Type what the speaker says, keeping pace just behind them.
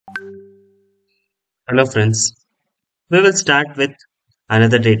Hello friends, we will start with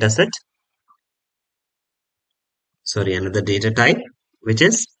another data set, another data type, which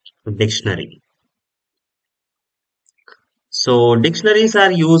is dictionary. So dictionaries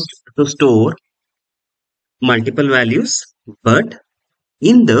are used to store multiple values, but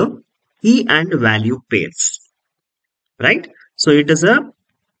in the key and value pairs, right? So it is a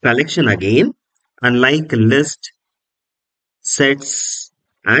collection again, unlike list, sets,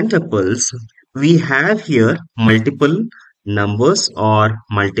 and tuples, we have here multiple numbers or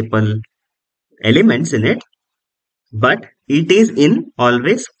multiple elements in it, but it is in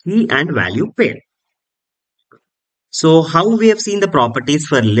always key and value pair. So how we have seen the properties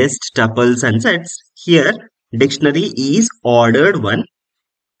for list, tuples and sets, here dictionary is ordered one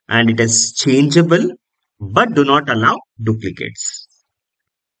and it is changeable but do not allow duplicates.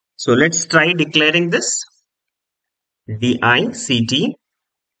 So let's try declaring this. DICT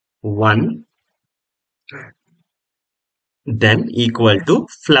 1 then equal to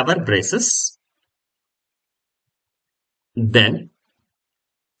flower braces. Then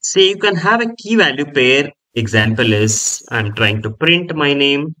say you can have a key value pair. Example is I'm trying to print my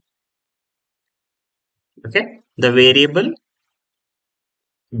name. Okay, the variable,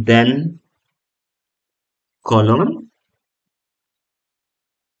 then colon,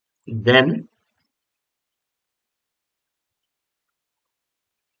 then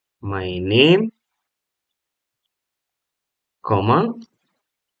my name, comma,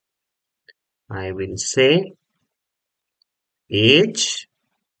 I will say age,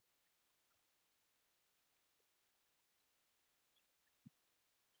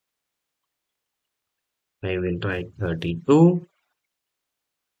 I will write 32,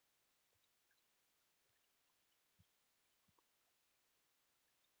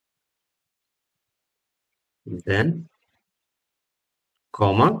 then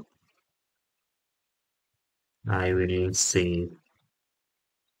comma, I will say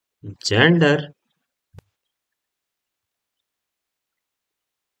gender,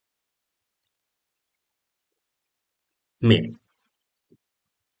 male.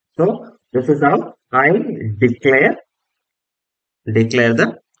 So this is how I declare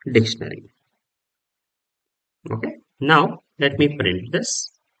the dictionary. Okay. Now let me print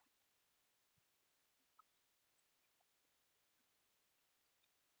this.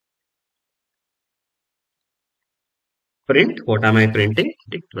 Print. What am I printing?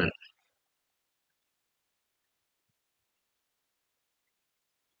 Dict1.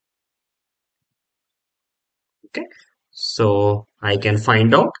 Okay. So I can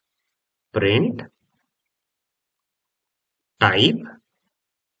find out print type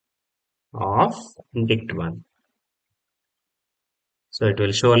of dict1. So it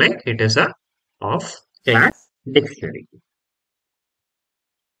will show like it is a of class dictionary,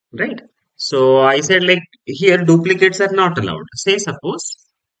 right? So I said like here duplicates are not allowed. Say suppose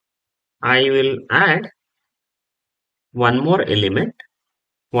I will add one more element,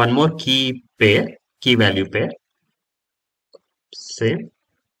 one more key pair, key value pair, say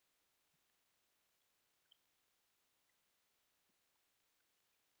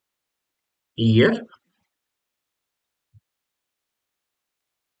year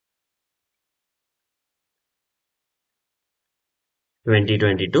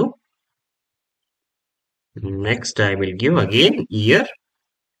 2022. Next I will give again year,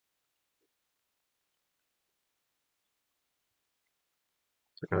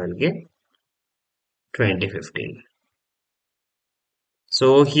 I will give 2015.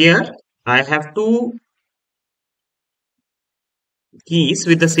 So here I have two keys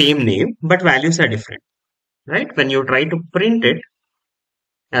with the same name, but values are different, right? When you try to print it,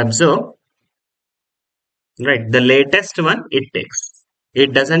 observe, right? The latest one it takes.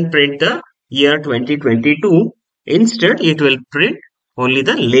 It doesn't print the year 2022. Instead, it will print only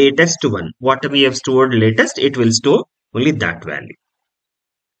the latest one. What we have stored latest, it will store only that value,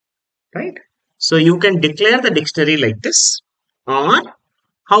 right? So you can declare the dictionary like this, or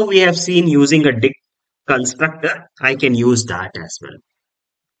how we have seen using a dict constructor, I can use that as well,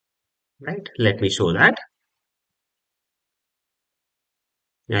 right? Let me show that.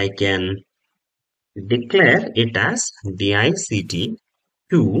 I can declare it as dict2,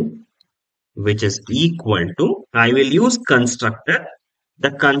 which is equal to, I will use constructor.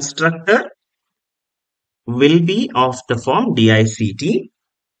 The constructor will be of the form dict,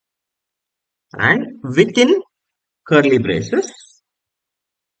 and within curly braces,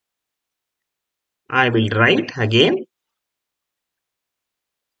 I will write again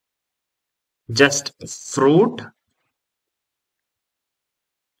just fruit.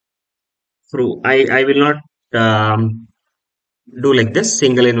 I will not do like this,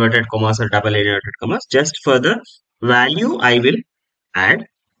 single inverted commas or double inverted commas. Just for the value, I will add,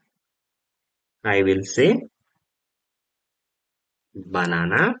 I will say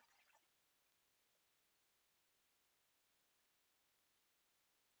banana,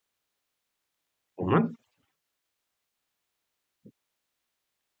 comma,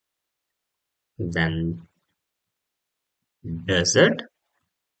 then desert,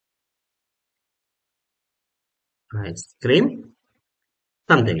 ice cream,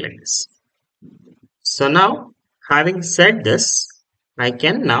 something like this. So now, having said this, I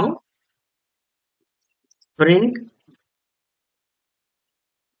can now print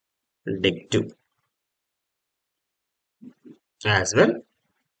dict2 as well.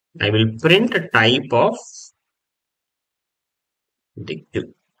 I will print a type of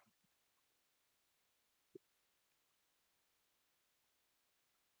dict2.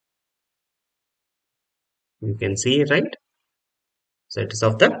 You can see, right? So it is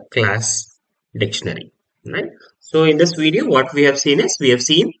of the class dictionary, right? So in this video, what we have seen is we have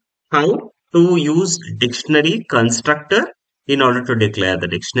seen how to use dictionary constructor in order to declare the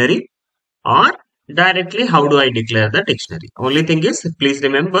dictionary, or directly how do I declare the dictionary. Only thing is, please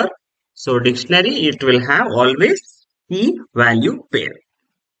remember, so dictionary, it will have always key value pair,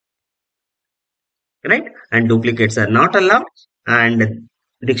 right? And duplicates are not allowed, and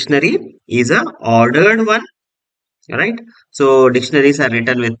dictionary is a ordered one, right? So dictionaries are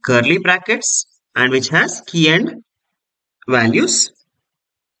written with curly brackets and which has key and values,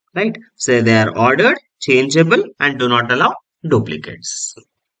 right? So they are ordered, changeable, and do not allow duplicates,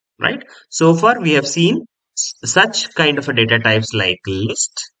 right? So far we have seen such kind of a data types like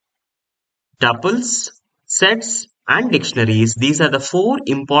list, tuples, sets, and dictionaries. These are the four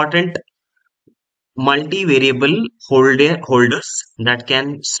important multivariable holders that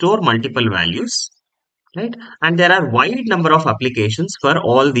can store multiple values, right? And there are wide number of applications for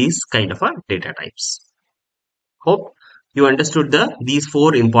all these kind of data types. Hope you understood these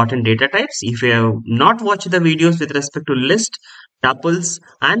four important data types. If you have not watched the videos with respect to list, tuples,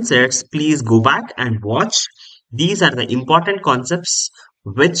 and sets, please go back and watch. These are the important concepts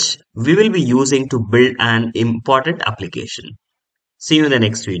which we will be using to build an important application. See you in the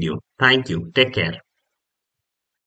next video. Thank you. Take care.